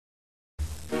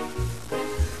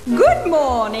Good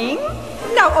morning.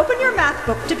 Now open your math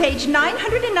book to page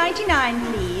 999,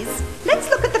 please. Let's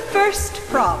look at the first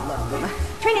problem.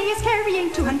 Train A is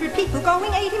carrying 200 people going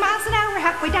 80 miles an hour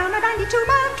halfway down a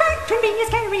 92-mile track. Train B is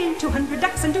carrying 200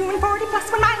 ducks and doing 40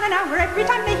 plus 1 mile an hour every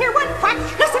time they hear one quack.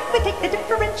 Now simply take the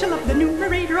differential of the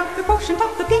numerator of the quotient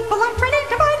of the people on train A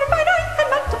divided by 9 and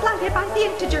multiply it by the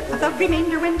integer of the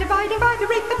remainder when dividing by the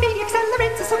rate that B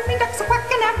accelerates, assuming ducks will quack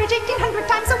an average 1800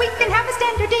 times a week and have a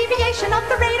standard deviation of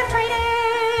the rate of train A.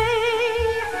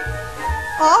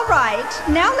 All right,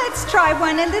 now let's try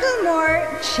one a little more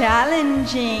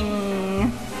challenging.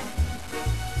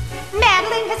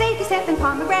 Madeline has 87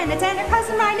 pomegranates and her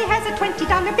cousin Riley has a $20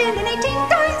 bill and 18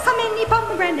 times. How many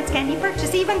pomegranates can he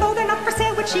purchase even though they're not for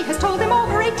sale, which she has told him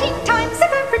over 18 times?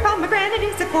 If every pomegranate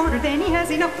is a quarter, then he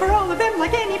has enough for all of them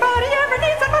like anybody ever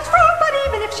needs that much fruit. But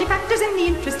even if she factors in the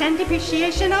interest and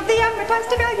depreciation of the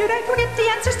amortized value, that will get the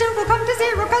answer still will come to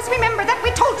zero, because remember that we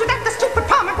told you that the stupid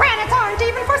pomegranates aren't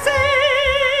even for sale.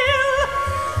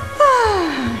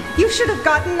 You should have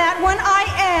gotten that one. I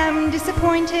am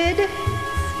disappointed.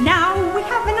 Now we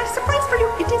have a nice surprise for you.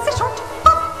 It is a short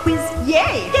pop quiz.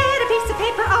 Yay! Get a piece of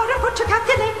paper out and put your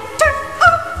calculator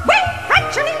away.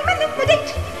 Write your name and then the date.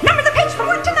 Number the page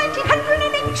from 1 to 1900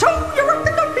 and make sure your work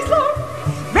the number is low.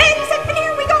 Ready, set, and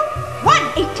here we go.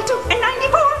 1, 82, and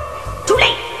 94. Too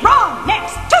late. Wrong.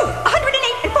 Next. 2,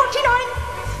 108 and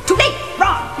 49. Too late.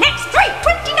 Wrong. Next. 3,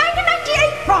 29 and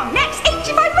 98. Wrong. Next.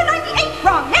 85 and 98.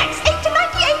 Wrong. Next. 8 and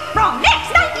 98. Wrong. Next.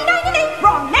 99 and 8.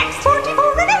 Wrong. Next.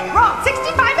 44 and 8. Wrong.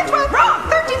 65 and 12. Wrong.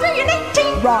 33 and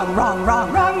 18. Wrong, wrong,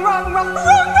 wrong, wrong, wrong, wrong,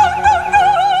 wrong, wrong, wrong,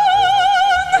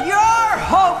 wrong. You're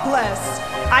hopeless.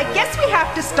 I guess we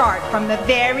have to start from the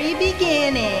very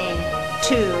beginning.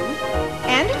 2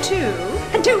 and 2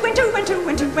 and 2 and 2 and 2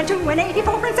 and 2 and 2 and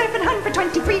 84 and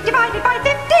 723 divided by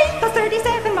 50 plus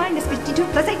 37 minus 52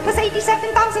 plus 8 plus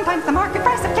 87,000 times the market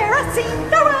price of kerosene.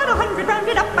 Now add 100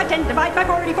 rounded up by 10, divide by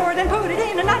 44, then put it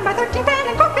in a 9 by 13.